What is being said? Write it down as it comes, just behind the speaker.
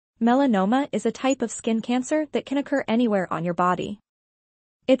Melanoma is a type of skin cancer that can occur anywhere on your body.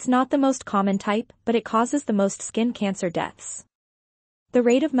 It's not the most common type, but it causes the most skin cancer deaths. The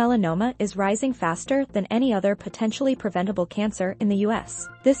rate of melanoma is rising faster than any other potentially preventable cancer in the US.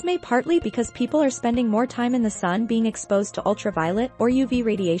 This may partly because people are spending more time in the sun being exposed to ultraviolet or UV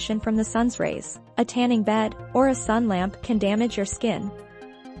radiation from the sun's rays. A tanning bed or a sun lamp can damage your skin.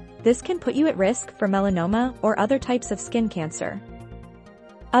 This can put you at risk for melanoma or other types of skin cancer.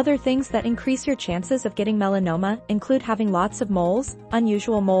 Other things that increase your chances of getting melanoma include having lots of moles,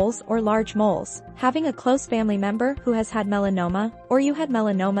 unusual moles or large moles, having a close family member who has had melanoma, or you had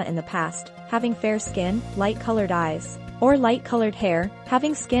melanoma in the past, having fair skin, light-colored eyes, or light-colored hair,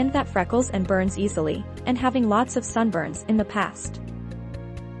 having skin that freckles and burns easily, and having lots of sunburns in the past.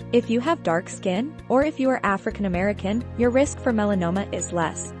 If you have dark skin, or if you are African American, your risk for melanoma is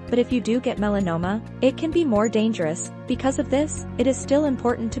less, but if you do get melanoma, it can be more dangerous. Because of this, it is still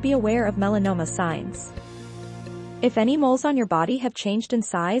important to be aware of melanoma signs. If any moles on your body have changed in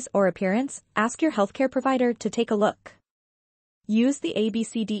size or appearance, ask your healthcare provider to take a look. Use the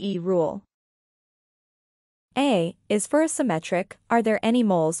ABCDE rule. A is for asymmetric. Are there any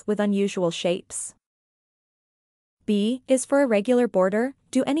moles with unusual shapes? B is for irregular border.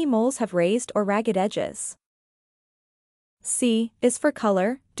 Do any moles have raised or ragged edges? C is for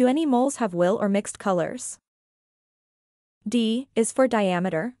color. Do any moles have will or mixed colors? D is for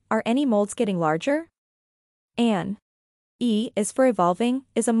diameter. Are any molds getting larger? And E is for evolving.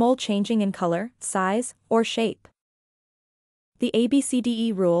 Is a mole changing in color, size, or shape? The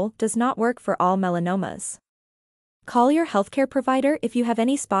ABCDE rule does not work for all melanomas. Call your healthcare provider if you have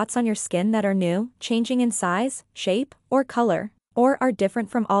any spots on your skin that are new, changing in size, shape, or color, or are different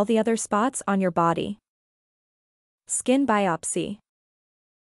from all the other spots on your body. Skin biopsy.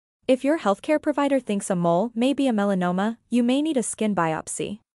 If your healthcare provider thinks a mole may be a melanoma, you may need a skin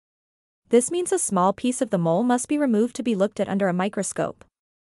biopsy. This means a small piece of the mole must be removed to be looked at under a microscope.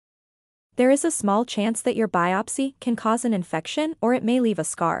 There is a small chance that your biopsy can cause an infection or it may leave a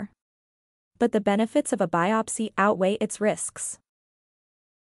scar. But the benefits of a biopsy outweigh its risks.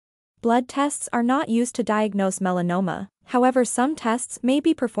 Blood tests are not used to diagnose melanoma. However, some tests may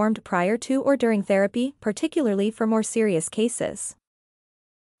be performed prior to or during therapy, particularly for more serious cases.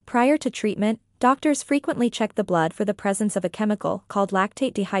 Prior to treatment, doctors frequently check the blood for the presence of a chemical called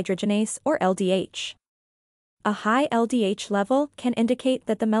lactate dehydrogenase or LDH. A high LDH level can indicate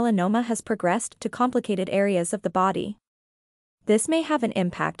that the melanoma has progressed to complicated areas of the body. This may have an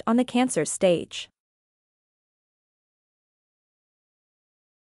impact on the cancer stage.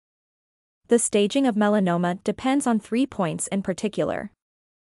 The staging of melanoma depends on 3 points in particular.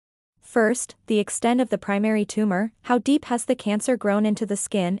 First, the extent of the primary tumor, how deep has the cancer grown into the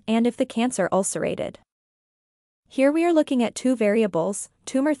skin, and if the cancer ulcerated. Here we are looking at 2 variables,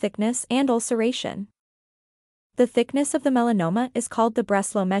 tumor thickness and ulceration. The thickness of the melanoma is called the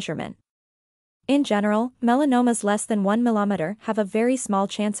Breslow measurement. In general, melanomas less than 1 mm have a very small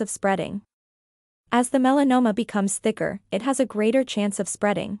chance of spreading. As the melanoma becomes thicker, it has a greater chance of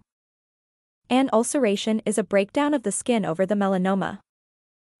spreading. And ulceration is a breakdown of the skin over the melanoma.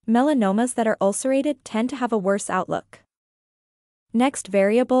 Melanomas that are ulcerated tend to have a worse outlook. Next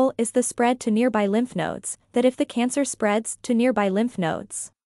variable is the spread to nearby lymph nodes, that if the cancer spreads to nearby lymph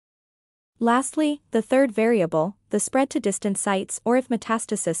nodes. Lastly, the third variable, the spread to distant sites or if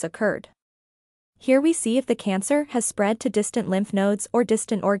metastasis occurred. Here we see if the cancer has spread to distant lymph nodes or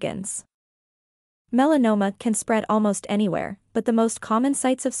distant organs. Melanoma can spread almost anywhere, but the most common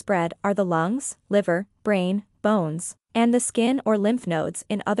sites of spread are the lungs, liver, brain, bones, and the skin or lymph nodes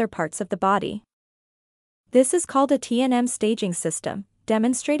in other parts of the body. This is called a TNM staging system,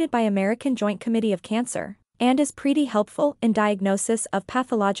 demonstrated by American Joint Committee of Cancer, and is pretty helpful in diagnosis of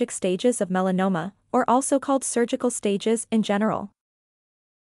pathologic stages of melanoma, or also called surgical stages in general.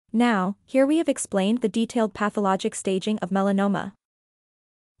 Now, here we have explained the detailed pathologic staging of melanoma.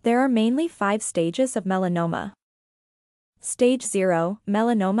 There are mainly 5 stages of melanoma. Stage 0,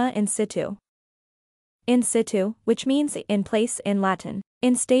 melanoma in situ. In situ, which means in place in Latin.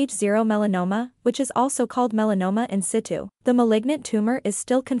 In stage 0 melanoma, which is also called melanoma in situ, the malignant tumor is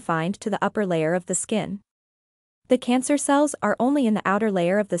still confined to the upper layer of the skin. The cancer cells are only in the outer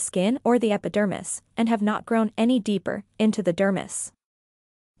layer of the skin or the epidermis, and have not grown any deeper into the dermis.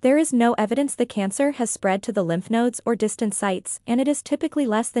 There is no evidence the cancer has spread to the lymph nodes or distant sites, and it is typically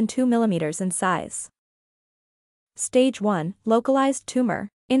less than 2 mm in size. Stage 1, localized tumor.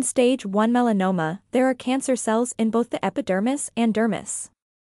 In stage 1 melanoma, there are cancer cells in both the epidermis and dermis.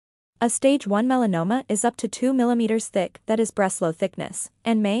 A stage 1 melanoma is up to 2 mm thick, that is Breslow thickness,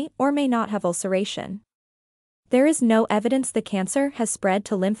 and may or may not have ulceration. There is no evidence the cancer has spread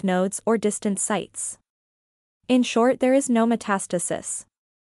to lymph nodes or distant sites. In short, there is no metastasis.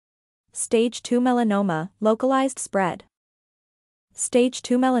 Stage 2 melanoma, localized spread. Stage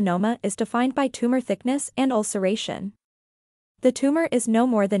 2 melanoma is defined by tumor thickness and ulceration. The tumor is no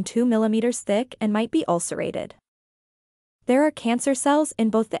more than 2 mm thick and might be ulcerated. There are cancer cells in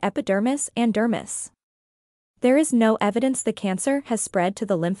both the epidermis and dermis. There is no evidence the cancer has spread to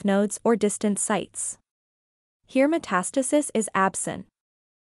the lymph nodes or distant sites. Here metastasis is absent.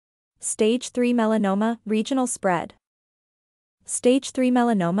 Stage 3 melanoma, regional spread. Stage 3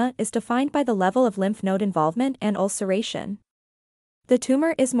 melanoma is defined by the level of lymph node involvement and ulceration. The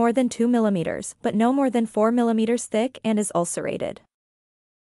tumor is more than 2 mm but no more than 4 mm thick and is ulcerated.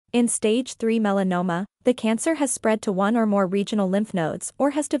 In stage 3 melanoma, the cancer has spread to one or more regional lymph nodes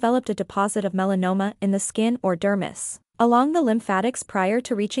or has developed a deposit of melanoma in the skin or dermis, along the lymphatics prior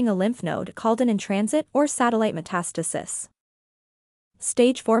to reaching a lymph node called an in-transit or satellite metastasis.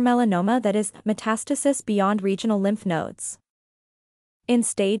 Stage 4 melanoma, that is, metastasis beyond regional lymph nodes. In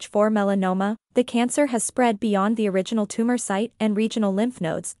stage 4 melanoma, the cancer has spread beyond the original tumor site and regional lymph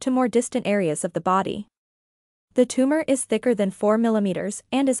nodes to more distant areas of the body. The tumor is thicker than 4 mm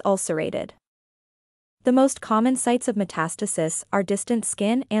and is ulcerated. The most common sites of metastasis are distant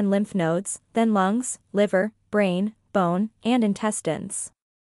skin and lymph nodes, then lungs, liver, brain, bone, and intestines.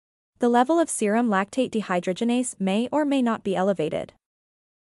 The level of serum lactate dehydrogenase may or may not be elevated.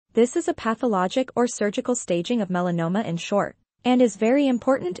 This is a pathologic or surgical staging of melanoma in short, and is very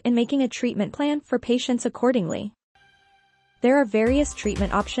important in making a treatment plan for patients accordingly. There are various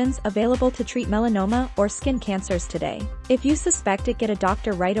treatment options available to treat melanoma or skin cancers today. If you suspect it, get a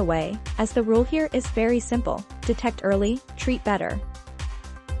doctor right away, as the rule here is very simple: detect early, treat better.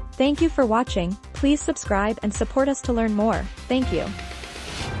 Thank you for watching. Please subscribe and support us to learn more. Thank you.